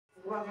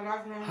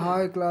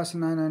Hi class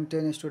 9 and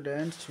 10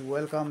 students,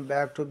 welcome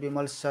back to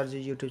Bimal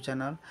Sarji YouTube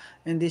channel.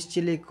 In this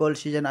chilly cold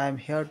season, I am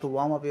here to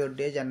warm up your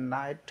days and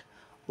night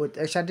with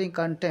exciting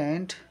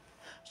content.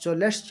 So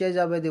let's chase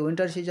away the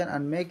winter season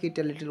and make it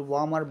a little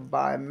warmer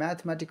by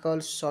mathematical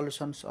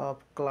solutions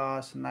of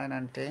class 9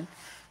 and 10.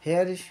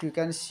 Here you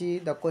can see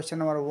the question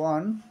number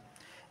 1.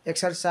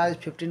 Exercise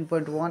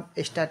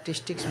 15.1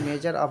 Statistics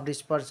Measure of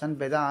Dispersion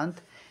Vedant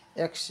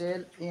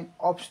Excel in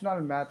Optional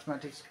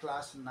Mathematics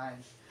class 9.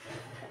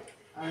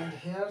 And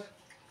here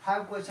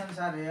 5 questions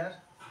are here.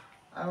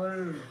 I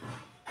will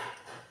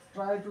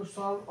try to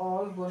solve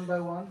all one by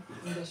one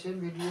in the same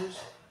videos.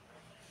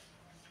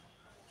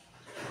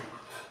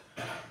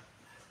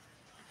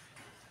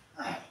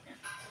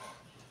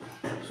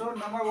 So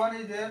number 1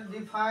 is there,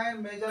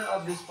 define measure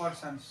of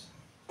dispersions.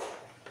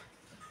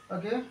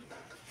 Okay,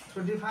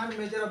 so define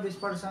measure of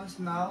dispersions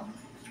now.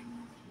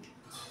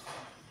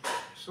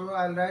 So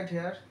I'll write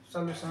here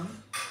solution.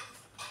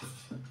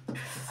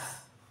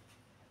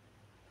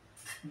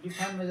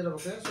 Define measure of,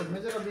 okay, so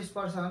measure of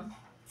dispersion,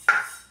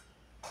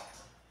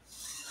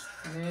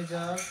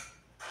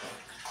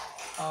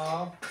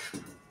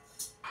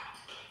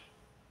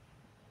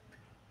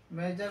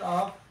 measure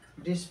of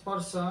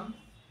dispersion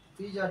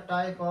is a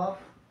type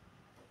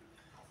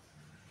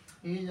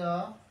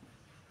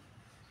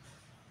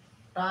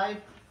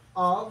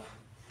of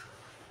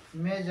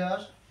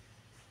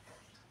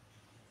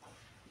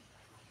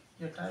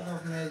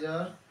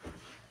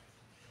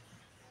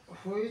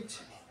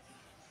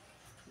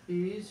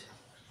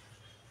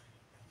measure,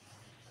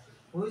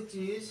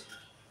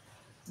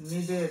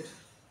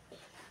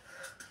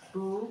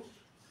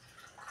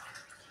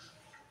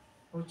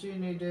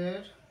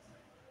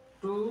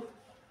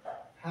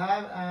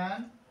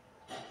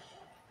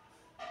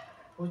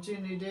 which is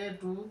needed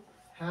to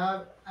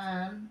have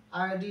an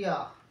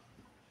idea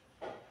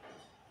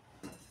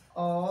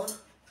or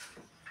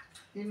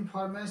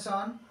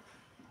information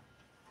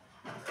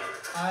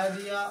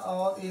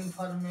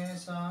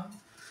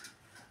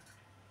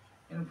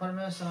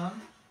on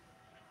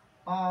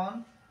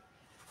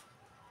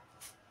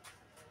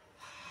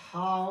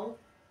how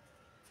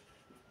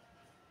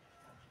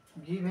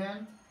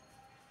given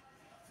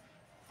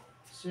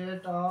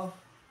set of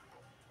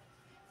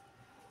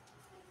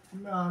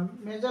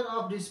measure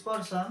of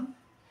dispersion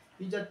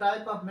is a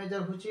type of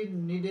measure which is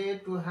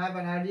needed to have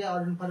an idea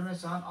or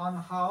information on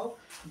how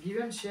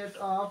given set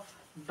of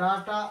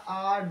data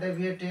are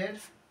deviated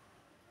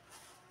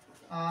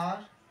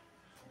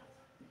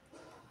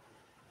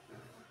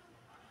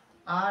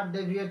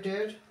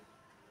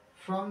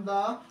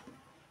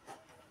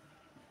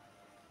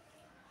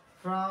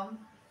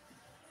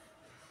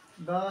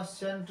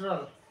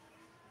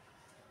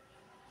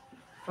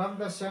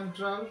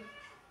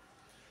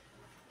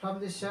from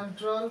the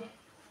central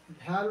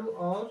value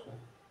or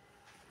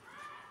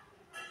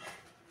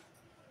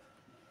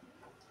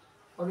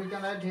we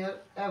can write here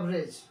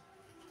average.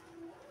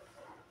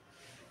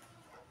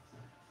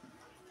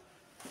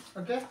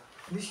 Okay,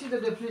 this is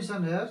the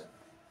definition here.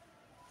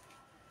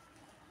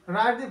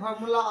 Write the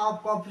formula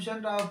of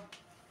coefficient of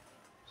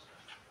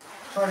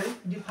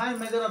define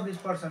measure of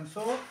dispersion.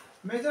 So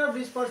measure of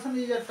dispersion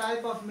is a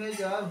type of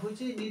measure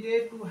which is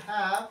needed to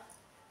have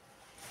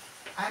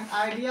an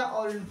idea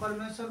or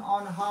information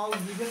on how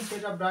given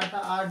set of data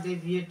are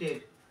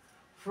deviated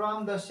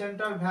from the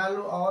central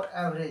value or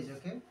average.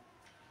 Okay,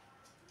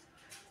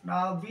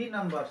 now B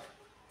number.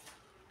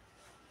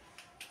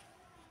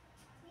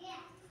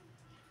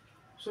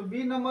 So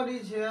B number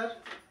is here,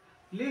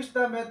 list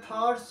the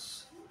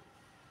methods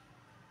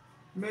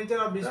measure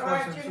of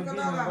dispersion. So B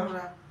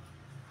number,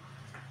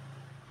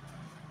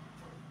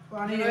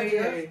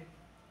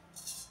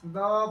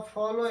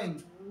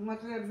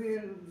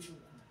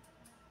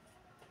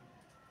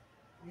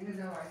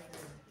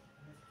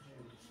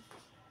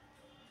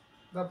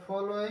 the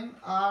following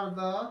are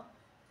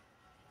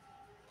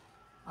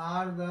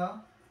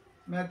the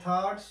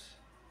methods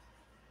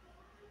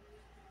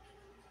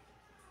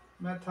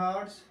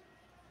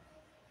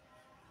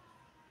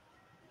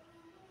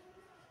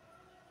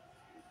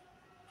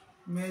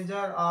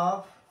measure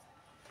of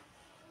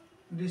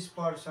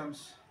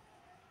dispersions.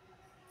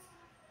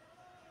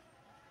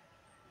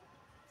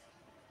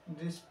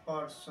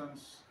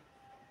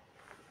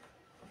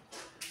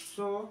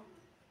 So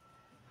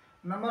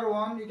number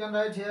 1 you can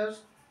write here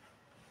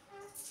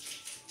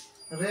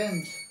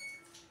range.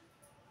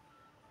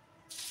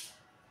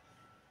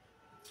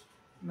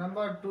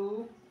 Number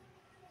 2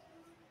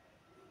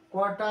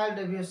 quartile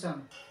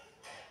deviation.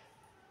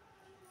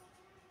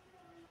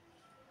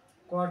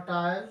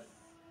 Quartile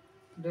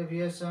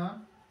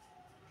deviation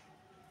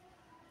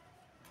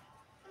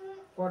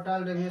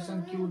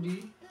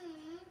QD,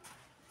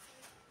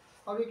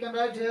 or we can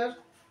write here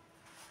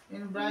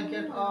in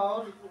bracket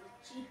or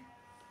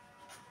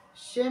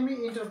semi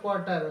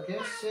interquartile. Okay,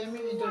 semi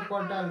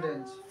interquartile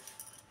range.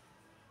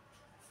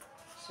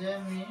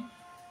 Semi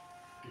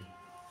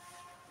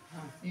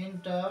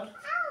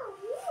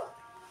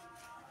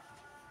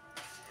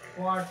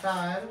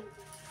interquartile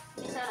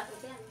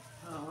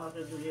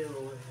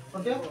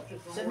Okay,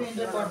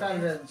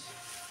 semi-interquartile range.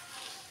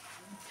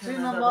 3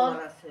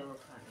 number,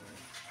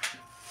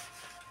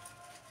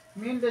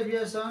 mean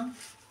deviation,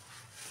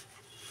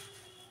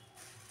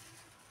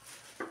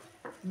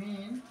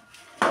 mean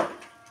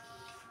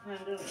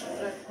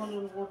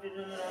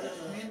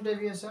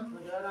deviation,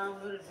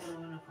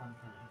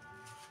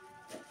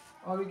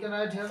 or we can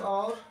write here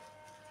or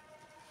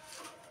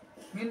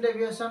mean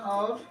deviation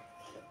or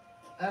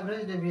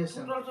average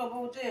deviation.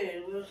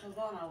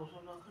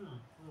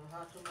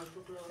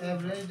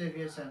 Average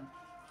deviation.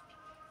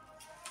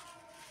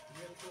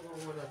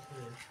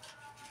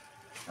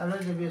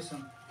 Average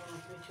deviation.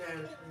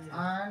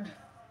 And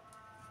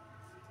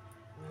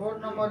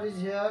fourth number is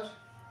here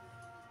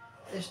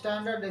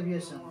standard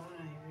deviation.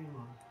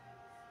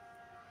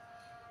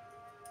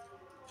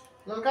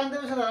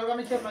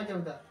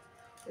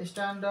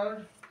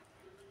 Standard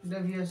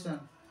deviation.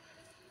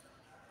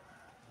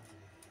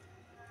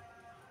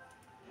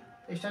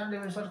 Standard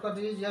deviation cut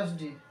is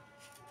SD.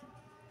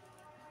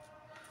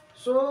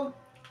 So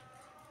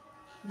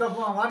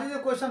what is the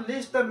question?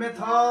 List the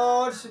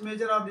methods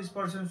measure of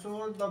dispersion.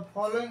 So the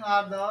following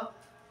are the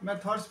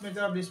methods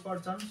measure of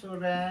dispersion. So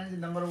range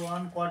number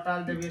 1,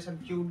 quartile deviation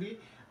QD,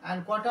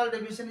 and quartile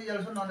deviation is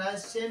also known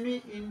as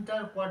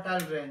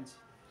semi-interquartile range,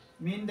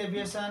 mean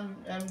deviation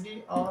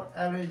MD or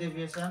average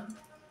deviation,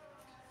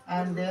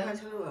 and then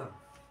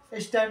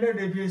standard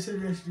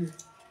deviation SD.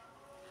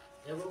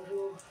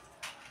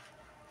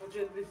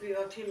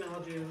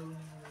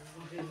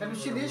 Can you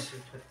see this?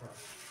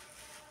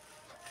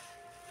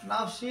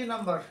 Now C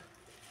number.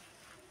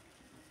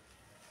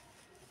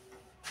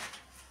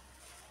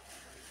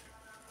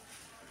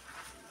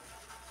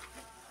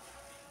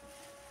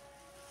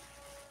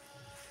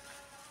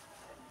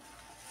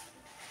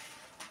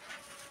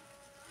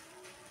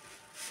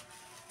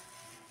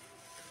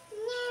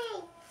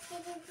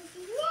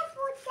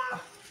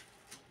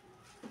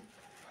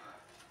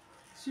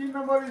 C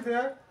number is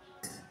there.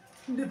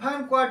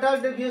 Define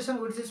quartile deviation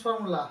with this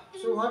formula.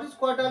 So what is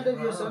quartile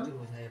deviation?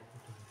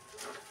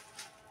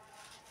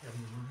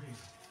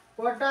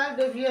 Quartile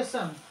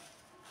deviation.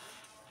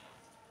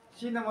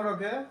 C number,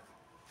 okay.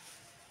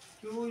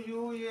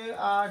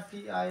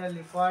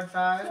 QUARTILE.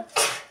 Quartile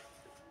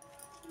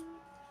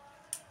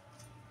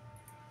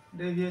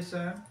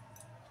deviation.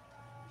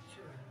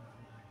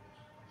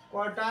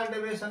 Quartile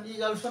deviation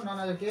is also known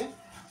as, okay,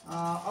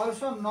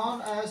 also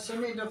known as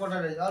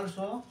semi-interquartile range.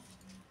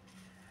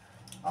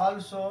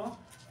 Also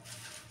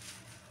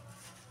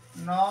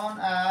known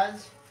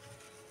as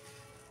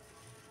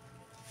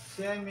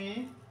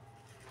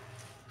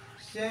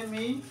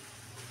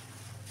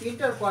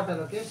semi-interquartile,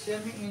 okay,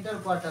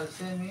 semi-interquartile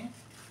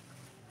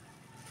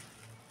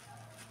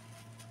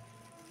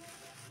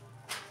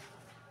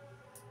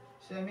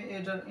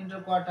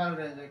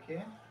range,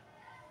 okay.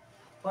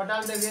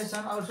 Quartile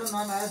deviation, also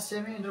known as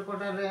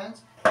semi-interquartile range,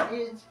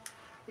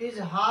 is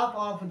half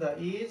of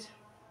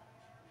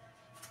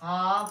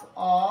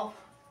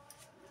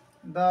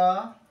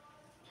the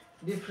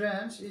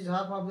difference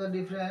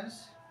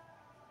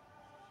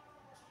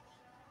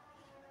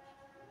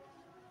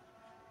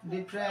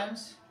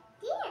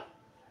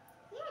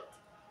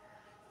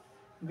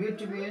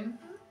between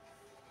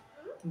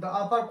the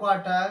upper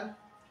quartile,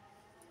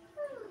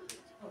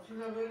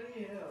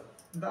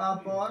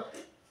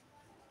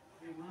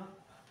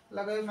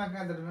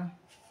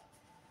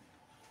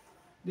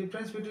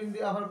 difference between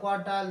the upper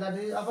quartile, that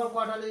is upper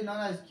quartile is known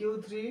as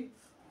Q3,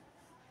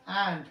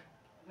 and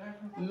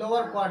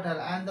lower quartile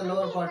and the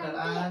lower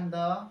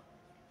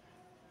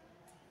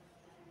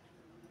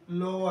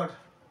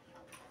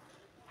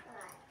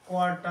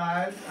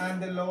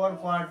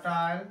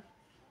quartile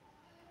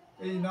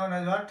is known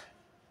as what?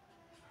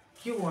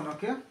 Q1,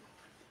 okay.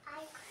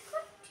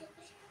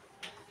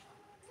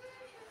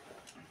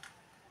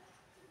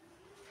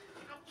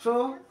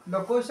 So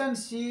the question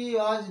C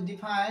was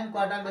define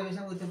quartile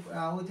deviation with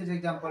its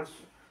examples,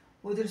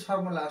 with its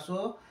formula.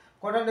 So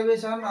quartile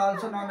deviation,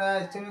 also known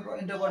as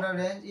semi-interquartile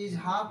range, is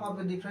half of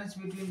the difference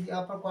between the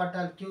upper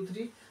quartile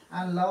Q3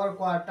 and lower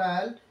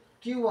quartile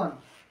Q1.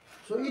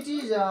 So it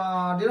is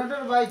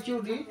denoted by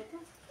QD.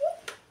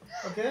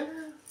 Okay,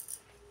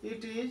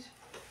 it is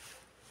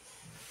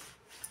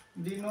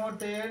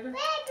denoted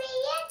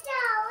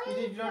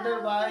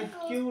by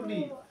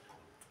QD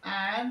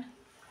and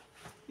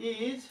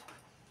is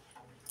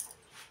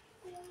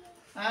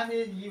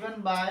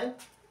given by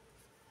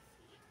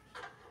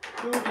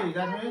QD.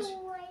 That means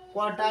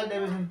quartile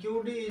deviation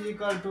QD is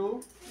equal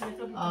to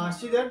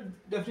see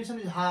that definition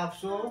is half.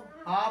 So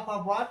half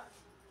of what?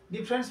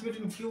 Difference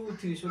between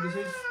Q3. So this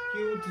is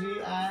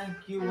Q3 and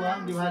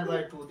Q1 divided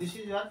by 2. This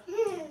is what?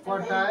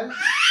 Quartile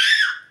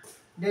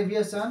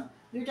deviation.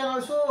 You can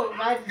also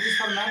write this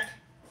format.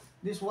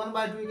 This 1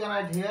 by 2 you can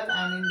write here,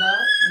 and in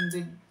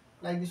the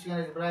like this you can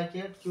write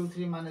bracket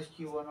Q3 minus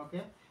Q1.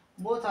 Okay,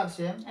 both are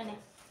same.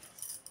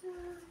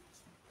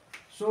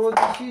 So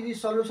this is the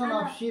solution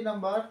of C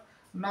number.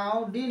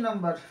 Now D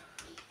number.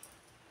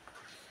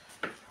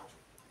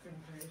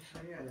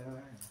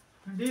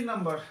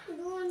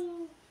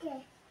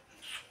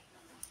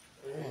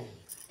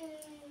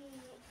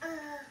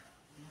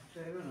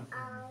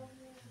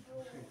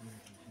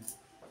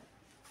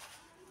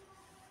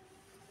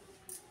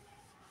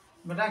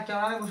 बेटा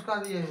camera ने घुसका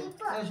दिए है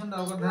सुन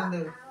रहा होगा ध्यान दे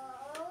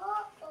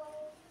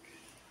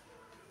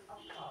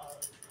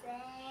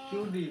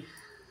QD.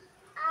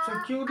 So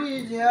QD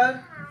is here.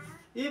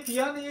 If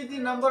n is the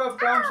number of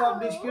terms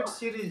of discrete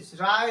series,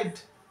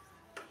 right?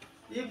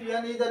 If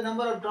n is the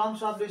number of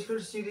terms of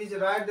discrete series,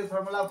 write the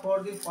formula for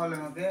the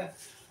following. Okay.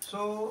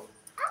 So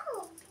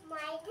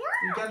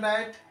you can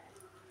write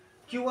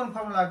Q1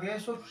 formula. Okay.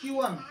 So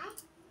Q1.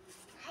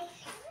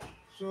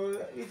 So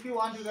if you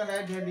want, you can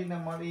write here the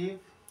number. If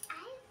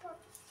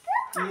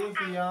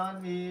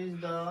n is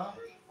the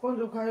कौन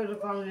दुखायो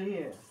दुकान रही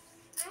है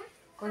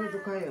कौन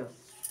दुखायो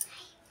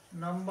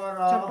number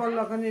of चप्पल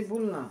लगाने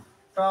बोलना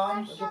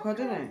terms,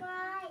 दुखाते नहीं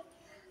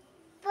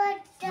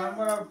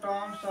number of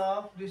terms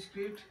of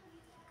discrete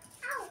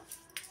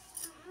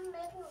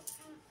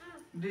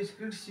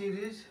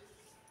series,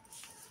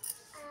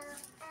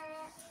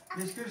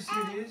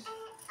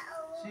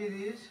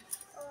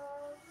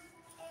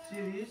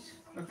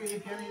 okay.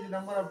 If n is the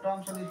number of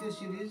terms of this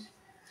series,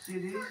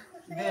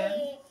 then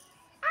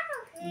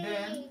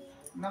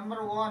number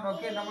 1,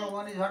 okay, number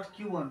 1 is what?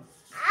 Q1.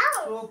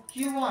 So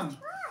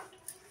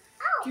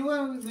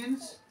Q1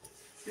 means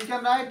you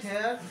can write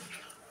here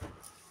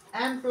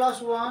n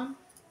plus 1.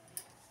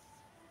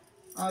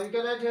 You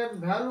can write here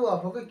value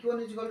of, okay,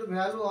 Q1 is equal to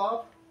value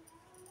of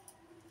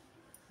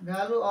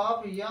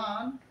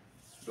n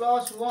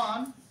plus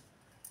 1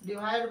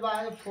 divided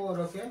by 4,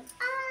 okay.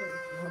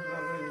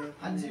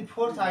 And this is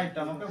fourth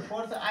item, okay,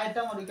 fourth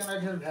item, or you can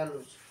write here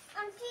values,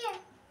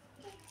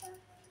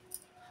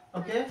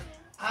 okay.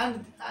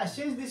 And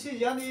since this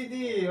is n is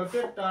the,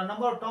 okay,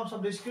 number of terms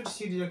of discrete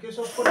series, okay.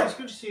 So for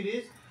discrete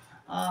series,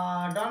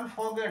 don't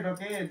forget,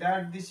 okay,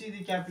 that this is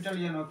the capital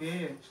N,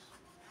 okay.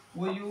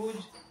 We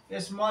use a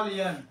small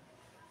n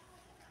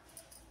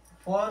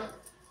for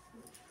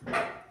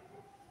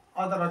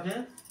other,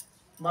 okay.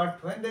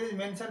 But when there is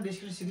mentioned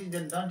discrete series,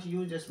 then don't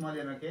use a small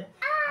n, okay.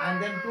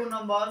 And then two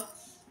number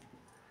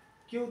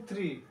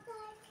Q2.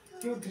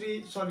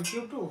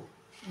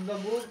 In the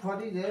book,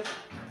 what is it?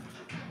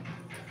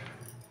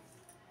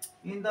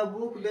 In the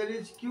book there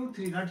is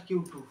Q3, not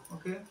Q2,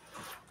 okay.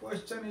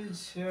 Question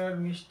is here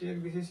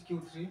mistake. This is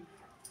Q3.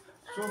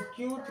 So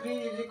Q3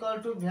 is equal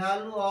to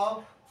value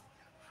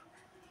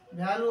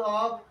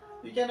of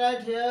you can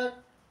write here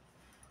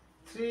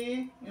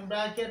 3 in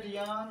bracket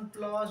n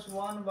plus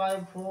 1 by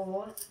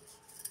 4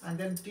 and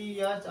then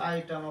th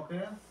item,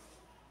 okay.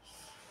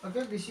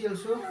 Okay, this is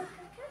also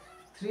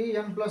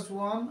 3n plus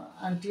 1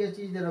 and th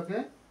is there,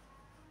 okay.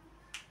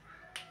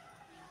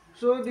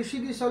 So this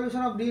is the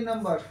solution of D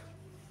number.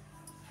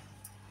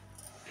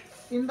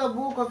 In the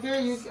book,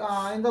 okay,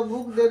 in the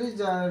book there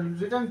is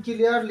written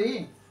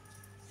clearly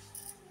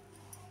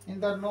in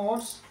the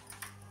notes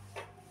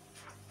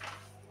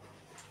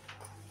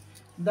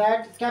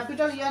that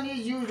capital N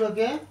is used,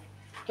 okay.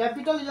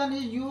 Capital N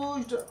is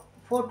used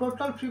for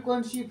total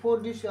frequency for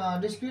this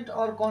discrete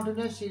or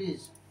continuous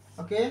series,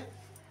 okay.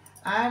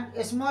 And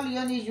small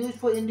n is used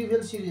for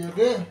individual series,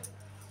 okay.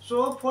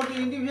 So for the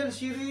individual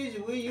series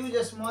we use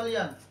a small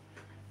n,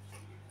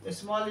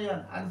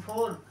 and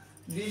for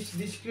this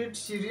discrete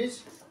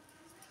series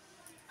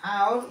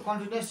or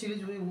continuous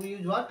series we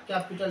use what?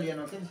 Capital N,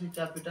 okay. This is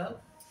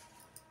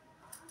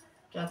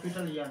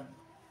capital N,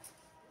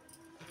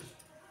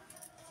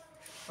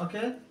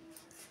 okay.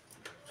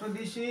 So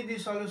this is the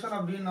solution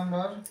of D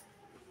number.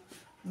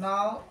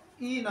 Now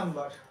E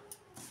number,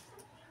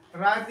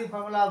 write the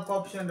formula of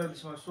coefficient of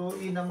this one. So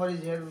E number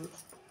is here,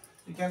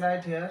 you can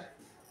write here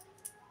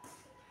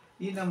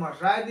E number,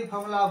 write the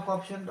formula of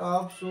coefficient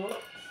of, so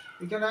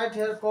you can write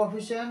here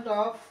coefficient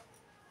of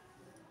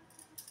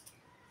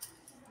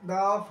the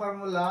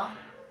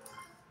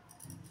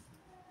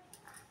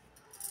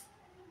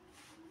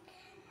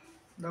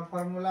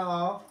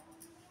formula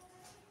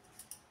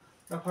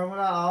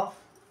of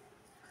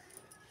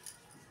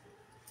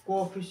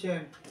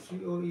coefficient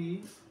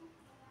COE,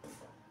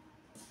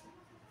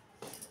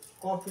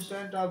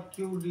 coefficient of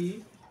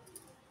QD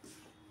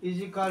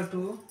is equal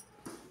to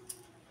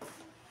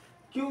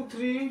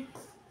Q3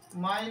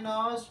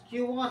 minus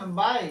Q1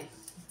 by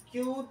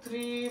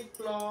Q3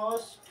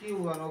 plus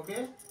Q1,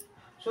 okay.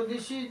 So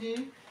this is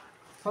the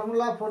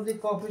formula for the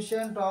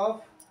coefficient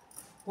of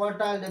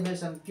quartile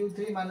deviation,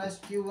 Q3 minus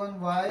Q1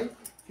 by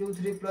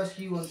Q3 plus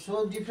Q1.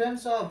 So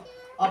difference of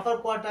upper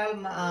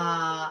quartile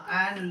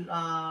and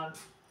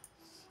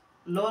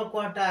lower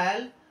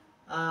quartile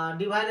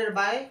divided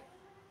by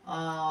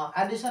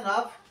addition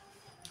of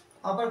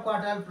upper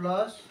quartile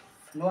plus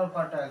lower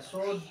quartile.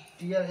 So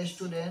dear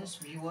students,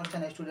 viewers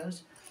and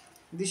students,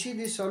 this is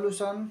the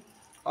solution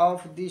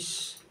of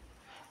this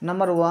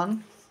number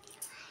 1,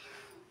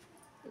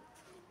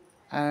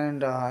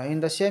 and in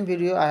the same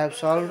video I have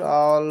solved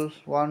all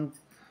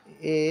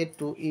 1A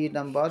to E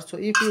numbers. So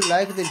if you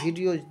like the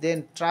videos,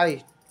 then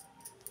try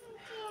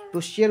to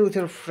share with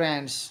your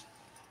friends.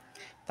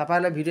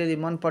 तपाईहरुलाई video यदि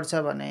मन पर्छ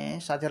भने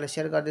साथीहरुलाई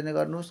share गरिदिने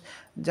गर्नुस्।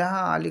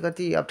 जहाँ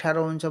अलिकति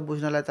अप्ठ्यारो हुन्छ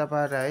बुझ्नलाई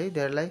तपाईहरुलाई है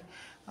धेरैलाई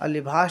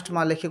अलि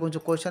भास्टमा लेखेको हुन्छ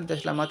क्वेशन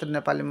त्यसलाई मात्र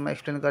नेपालीमा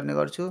एक्सप्लेन गर्ने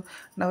गर्छु।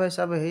 नभए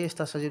सबै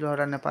यस्ता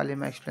सजिलोहरा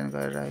नेपालीमा एक्सप्लेन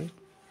गरेर है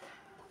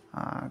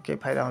केही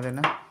फाइदा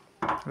हुँदैन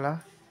ल।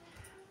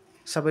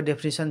 सबै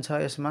डेफिनेसन छ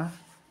यसमा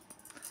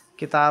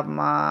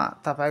किताबमा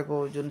तपाईको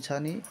जुन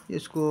छ नि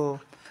यसको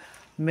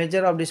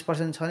मेजर अफ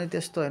डिस्पर्सन छ नि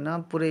त्यस्तो हैन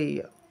पुरै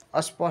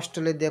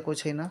अस्पष्टले दिएको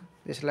छैन।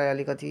 यसलाई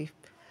अलिकति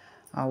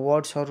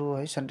वर्ड्सहरु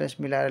है सेन्टेन्स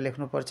मिलाएर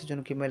लेख्नुपर्छ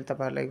जुन कि मैले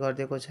तपाईहरुलाई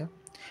गरिदिएको छ।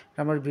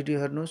 राम्रो भिडियो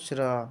हेर्नुस्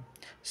र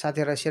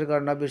साथीहरुलाई शेयर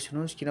गर्न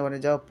नबिर्सनुस् किनभने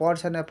जब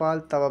पढ्छ नेपाल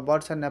तब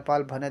बढ्छ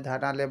नेपाल भन्ने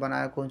धारणाले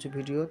बनाएको हुन्छ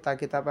भिडियो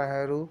ताकि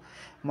तपाईहरु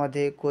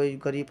मध्ये कोही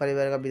गरिब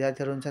परिवारका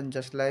विद्यार्थीहरु हुन्छन्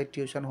जसलाई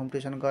ट्युसन होम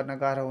ट्युसन गर्न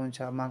गाह्रो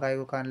हुन्छ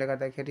महँगाईको कारणले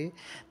गर्दाखेरि।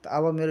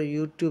 अब मेरो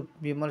युट्युब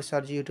विमल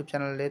सरजी युट्युब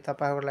च्यानलले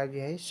तपाईहरुको लागि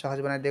है सहज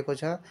बनाइदिएको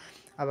छ।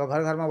 अब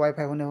घर घरमा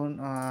वाइफाई हुने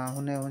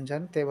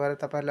हुन्छन् त्यही भएर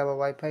तपाईहरुले अब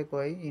वाइफाई को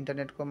है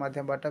इन्टरनेटको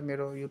माध्यमबाट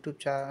मेरो युट्युब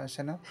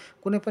च्यानल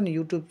कुनै पनि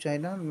युट्युब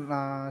छैन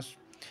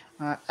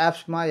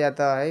एप्समा या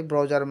त है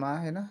ब्राउजरमा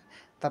हैन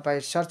तपाई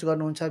सर्च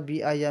गर्नुहुन्छ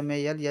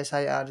BIMAL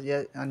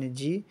अनि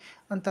G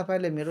अनि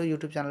तपाईले मेरो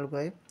युट्युब च्यानलको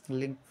है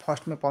लिंक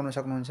फर्स्टमै पाउन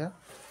सक्नुहुन्छ।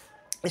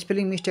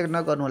 स्पेलिङ मिस्टेक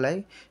नगर्नु होला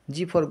है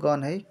G फर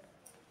गन है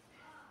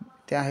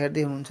त्यहाँ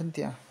हेर्दै हुनुहुन्छ नि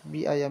त्यहाँ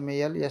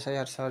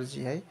BIMAL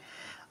सरजी है।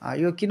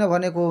 यो किन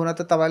भनेको हुन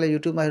त तपाईले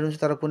युट्युबमा हेर्नुहुन्छ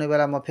तर कुनै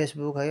बेला म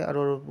फेसबुक है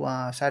अरु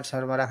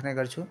साइट्सहरुमा राख्ने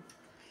गर्छु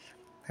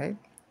है।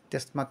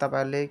 त्यसमा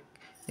तपाईहरुले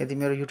यदि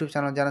मेरो युट्युब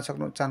च्यानल जान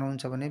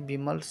चाहनुहुन्छ भने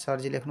विमल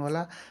सरजी लेख्नु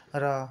होला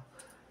र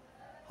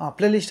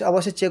प्लेलिस्ट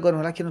अवश्य चेक गर्नु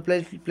होला किन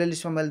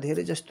प्लेलिस्टमा मैले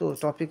धेरै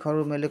जस्तो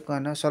टपिकहरु मैले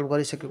सल्भ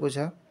गरिसकेको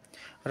छ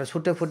र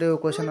छुट्टै फुटेको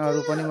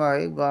क्वेशनहरु पनि म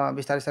है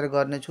बिस्तारै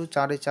गर्ने छु।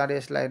 चाँडै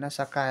यसलाई हैन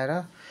सकाएर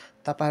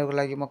तपाईहरुको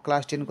लागि म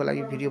क्लास 10 को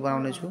लागि भिडियो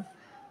बनाउने छु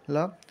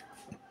ल।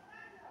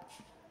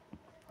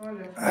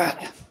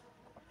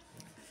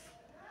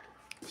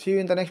 See you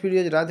in the next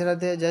video. Radhe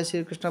Radhe जय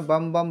श्री कृष्ण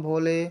बम बम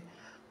भोले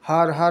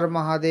हर हर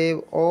महादेव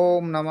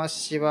ओम नमः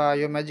शिवाय।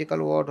 यो म्याजिकल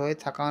वर्ड हो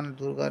थकान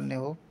दूर गर्ने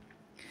हो।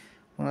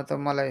 हुन त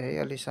मलाई है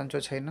अलि सन्चो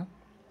छैन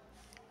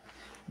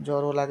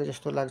ज्वरो लागे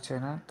जस्तो लाग्छ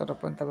हैन तर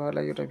पनि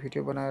तपाईहरुलाई एउटा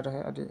भिडियो बनाएर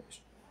है अलि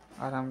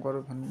आराम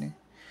गरौँ भन्ने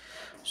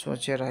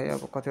सोचेर है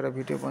अब कतिवटा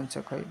भिडियो बन्छ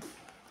खै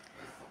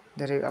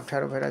धेरै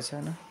अप्ठ्यारो भइरहेछ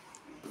हैन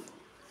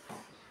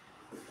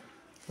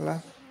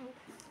ल।